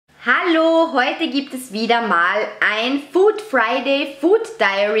Hallo, heute gibt es wieder mal ein Food Friday Food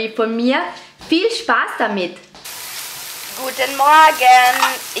Diary von mir. Viel Spaß damit! Guten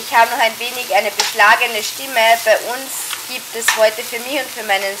Morgen! Ich habe noch ein wenig eine beschlagene Stimme. Bei uns gibt es heute für mich und für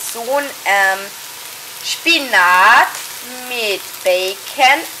meinen Sohn Spinat mit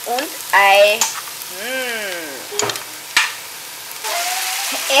Bacon und Ei.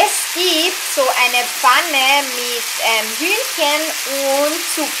 Es gibt so eine Pfanne mit Hühnchen und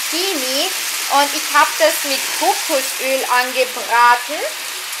Zucchini und ich habe das mit Kokosöl angebraten.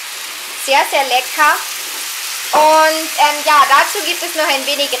 Sehr, sehr lecker. Und ja, dazu gibt es noch ein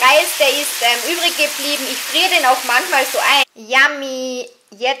wenig Reis, der ist übrig geblieben. Ich friere den auch manchmal so ein. Yummy!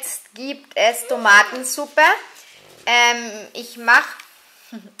 Jetzt gibt es Tomatensuppe.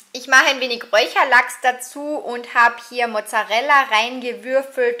 Ich mache ein wenig Räucherlachs dazu und habe hier Mozzarella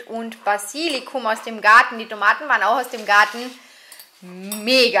reingewürfelt und Basilikum aus dem Garten. Die Tomaten waren auch aus dem Garten.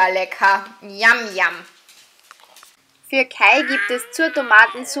 Mega lecker. Yum, yum. Für Kai gibt es zur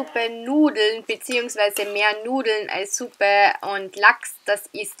Tomatensuppe Nudeln bzw. mehr Nudeln als Suppe und Lachs. Das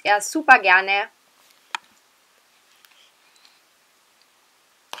isst er super gerne.